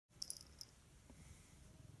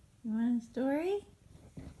You want a story?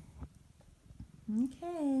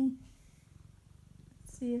 Okay.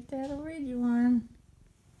 Let's see if Dad will read you one.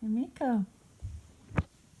 Hey, Meeko. Are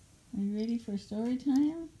you ready for story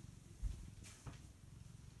time?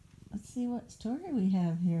 Let's see what story we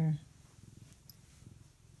have here.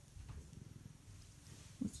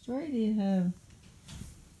 What story do you have,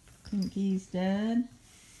 Pinky's Dad?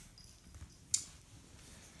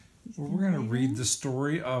 Well, we're going to read the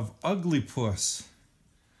story of Ugly Puss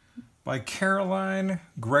by Caroline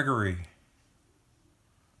Gregory.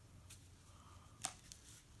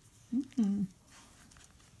 What do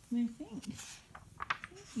you think?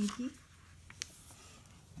 Easy.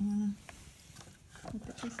 Look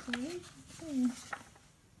at the story.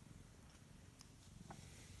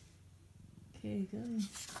 Okay, go.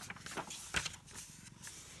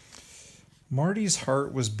 Marty's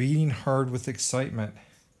heart was beating hard with excitement.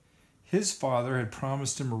 His father had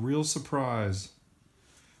promised him a real surprise.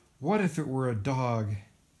 What if it were a dog?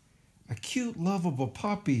 A cute, lovable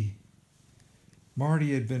puppy.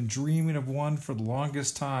 Marty had been dreaming of one for the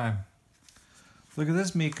longest time. Look at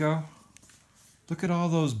this, Meeko. Look at all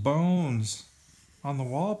those bones on the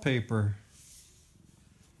wallpaper.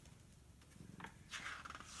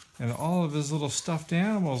 And all of his little stuffed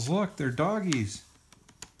animals, look, they're doggies.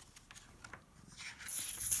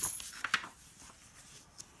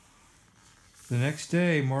 The next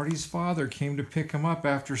day, Marty's father came to pick him up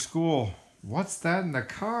after school. "What's that in the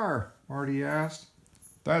car?" Marty asked.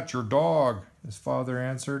 "That's your dog," his father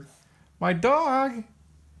answered. "My dog?"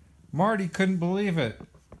 Marty couldn't believe it.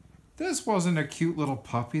 This wasn't a cute little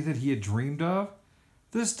puppy that he had dreamed of.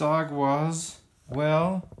 This dog was,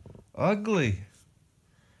 well, ugly.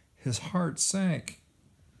 His heart sank.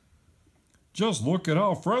 "Just look at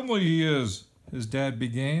how friendly he is," his dad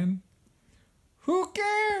began. "Who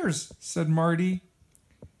cares?" said Marty.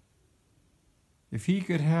 If he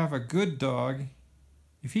couldn't have a good dog,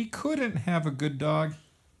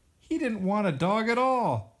 he didn't want a dog at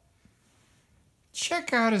all.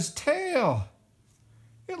 Check out his tail.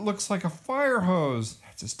 It looks like a fire hose.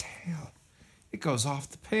 That's his tail. It goes off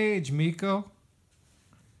the page, Meeko.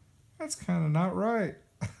 That's kind of not right.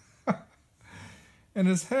 And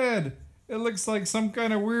his head, it looks like some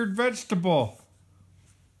kind of weird vegetable.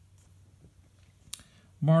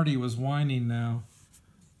 Marty was whining now,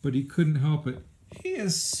 but he couldn't help it. "He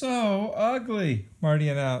is so ugly," Marty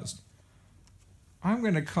announced. "I'm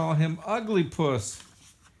going to call him Ugly Puss."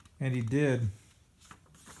 And he did.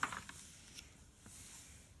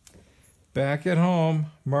 Back at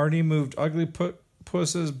home, Marty moved Ugly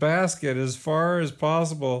Puss's basket as far as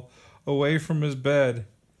possible away from his bed.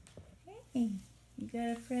 Hey, you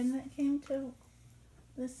got a friend that came to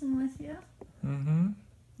listen with you? Mm-hmm.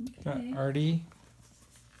 Okay. Got Artie.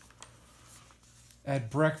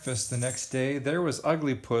 At breakfast the next day, there was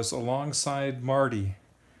Ugly Puss alongside Marty.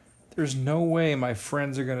 "There's no way my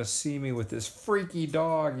friends are going to see me with this freaky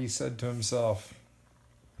dog," he said to himself.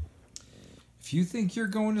 "If you think you're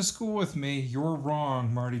going to school with me, you're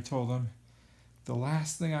wrong," Marty told him. "The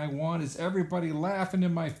last thing I want is everybody laughing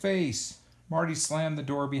in my face." Marty slammed the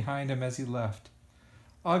door behind him as he left.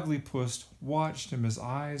 Ugly Puss watched him, his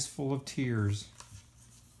eyes full of tears.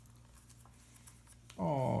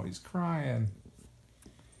 Oh, he's crying.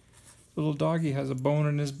 Little doggy has a bone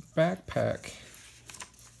in his backpack.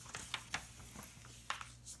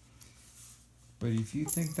 But if you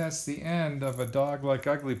think that's the end of a dog like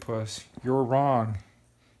Ugly Puss, you're wrong.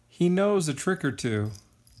 He knows a trick or two.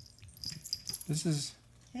 This is...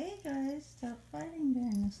 Hey guys, stop fighting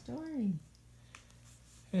during the story.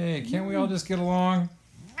 Hey, can't we all just get along?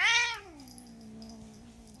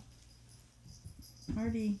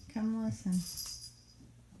 Artie, come listen.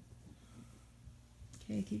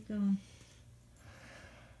 Okay, keep going.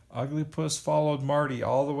 Ugly Puss followed Marty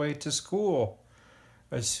all the way to school.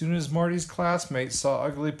 As soon as Marty's classmates saw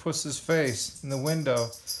Ugly Puss's face in the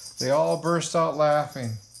window, they all burst out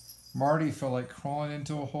laughing. Marty felt like crawling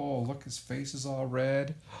into a hole. Look, his face is all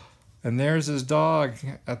red. And there's his dog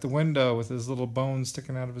at the window with his little bones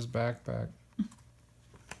sticking out of his backpack.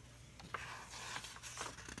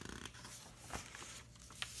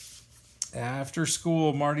 After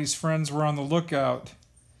school, Marty's friends were on the lookout.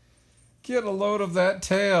 "Get a load of that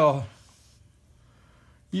tail.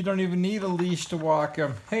 You don't even need a leash to walk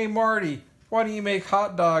him. Hey, Marty, why don't you make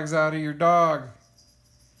hot dogs out of your dog?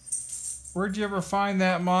 Where'd you ever find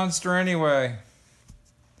that monster anyway?"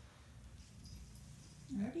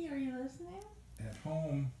 Artie, are you listening? At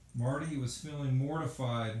home, Marty was feeling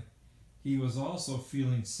mortified. He was also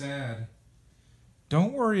feeling sad.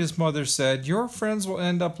 "Don't worry," his mother said. "Your friends will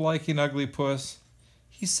end up liking Ugly Puss.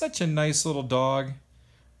 He's such a nice little dog."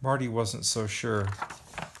 Marty wasn't so sure.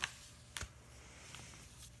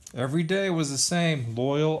 Every day was the same.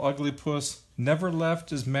 Loyal Ugly Puss never left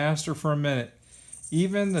his master for a minute.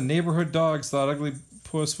 Even the neighborhood dogs thought Ugly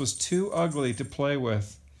Puss was too ugly to play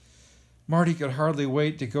with. Marty could hardly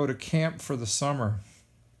wait to go to camp for the summer.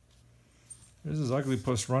 This is Ugly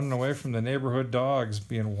Puss running away from the neighborhood dogs,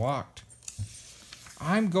 being walked.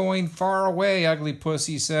 I'm going far away, Ugly Puss,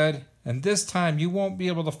 he said, and this time you won't be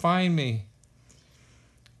able to find me.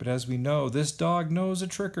 But as we know, this dog knows a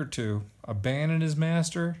trick or two. Abandon his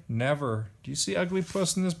master? Never. Do you see Ugly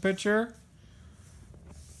Puss in this picture?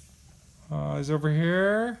 He's over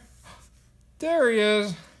here. There he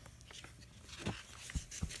is.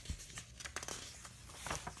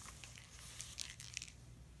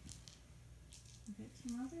 We've got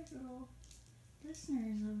some other little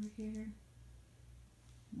listeners over here.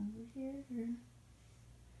 Over here.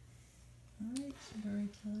 Alright,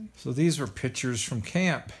 storyteller. So these were pictures from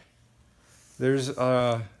camp. There's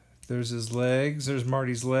his legs, there's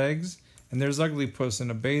Marty's legs, and there's Ugly Puss in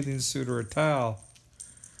a bathing suit or a towel.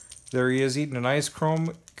 There he is eating an ice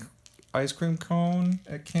cream cone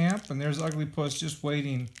at camp, and there's Ugly Puss just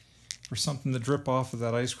waiting for something to drip off of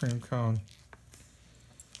that ice cream cone.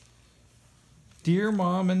 Dear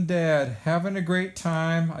Mom and Dad, having a great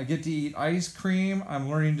time. I get to eat ice cream. I'm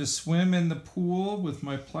learning to swim in the pool with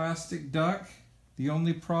my plastic duck. The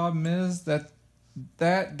only problem is that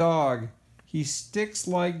dog, he sticks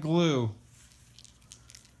like glue.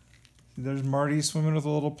 There's Marty swimming with a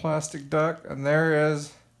little plastic duck, and there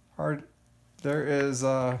is Ugly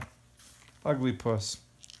Puss.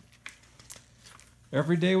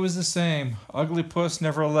 Every day was the same. Ugly Puss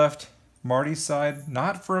never left Marty's side,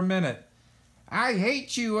 not for a minute. I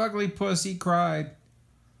hate you, Ugly Puss, he cried.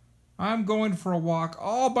 I'm going for a walk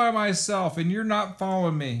all by myself, and you're not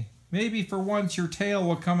following me. Maybe for once your tail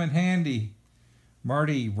will come in handy.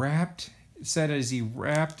 Marty said as he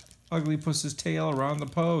wrapped Ugly Puss's tail around the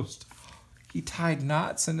post. He tied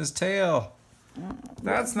knots in his tail.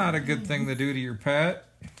 That's not a good thing to do to your pet.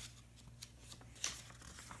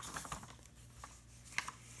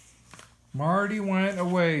 Marty went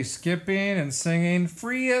away, skipping and singing,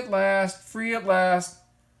 free at last, free at last.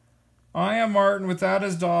 I am Martin without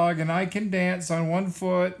his dog, and I can dance on one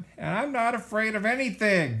foot, and I'm not afraid of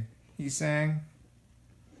anything, he sang.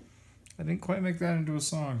 I didn't quite make that into a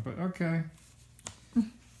song, but okay.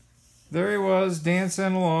 There he was,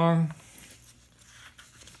 dancing along.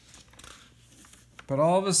 But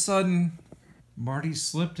all of a sudden, Marty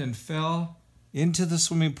slipped and fell into the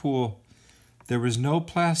swimming pool. There was no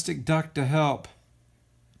plastic duck to help.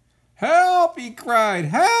 Help, he cried.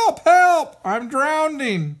 Help, help, I'm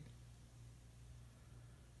drowning.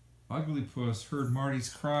 Ugly Puss heard Marty's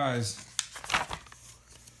cries.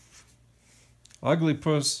 Ugly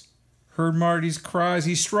Puss heard Marty's cries.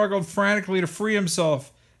 He struggled frantically to free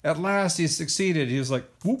himself. At last he succeeded. He was like,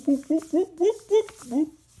 whoop, whoop, whoop, whoop, whoop, whoop,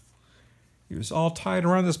 whoop. He was all tied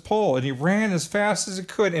around this pole, and he ran as fast as he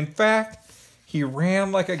could. In fact, he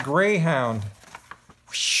ran like a greyhound.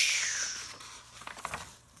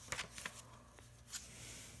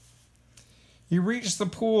 He reached the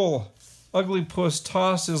pool. Ugly Puss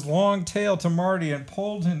tossed his long tail to Marty and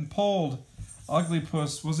pulled and pulled. Ugly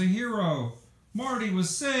Puss was a hero. Marty was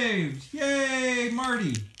saved. Yay,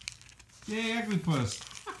 Marty. Yay, Ugly Puss.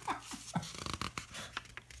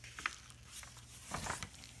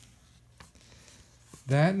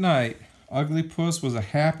 That night, Ugly Puss was a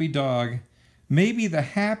happy dog. Maybe the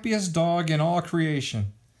happiest dog in all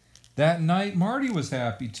creation. That night, Marty was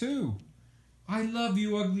happy too. I love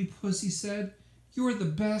you, Ugly Puss, he said. You are the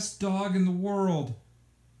best dog in the world.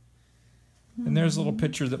 And there's a little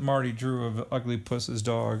picture that Marty drew of Ugly Puss's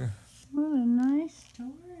dog. What a nice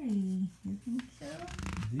story. You think so?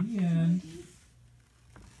 The end.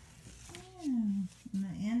 Yeah. In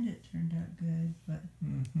the end, it turned out good, but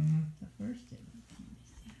the first didn't.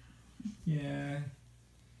 Yeah.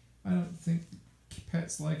 I don't think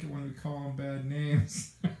pets like it when we call them bad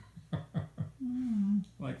names.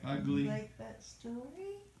 Like ugly. You like that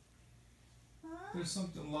story? Huh? There's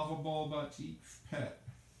something lovable about each pet.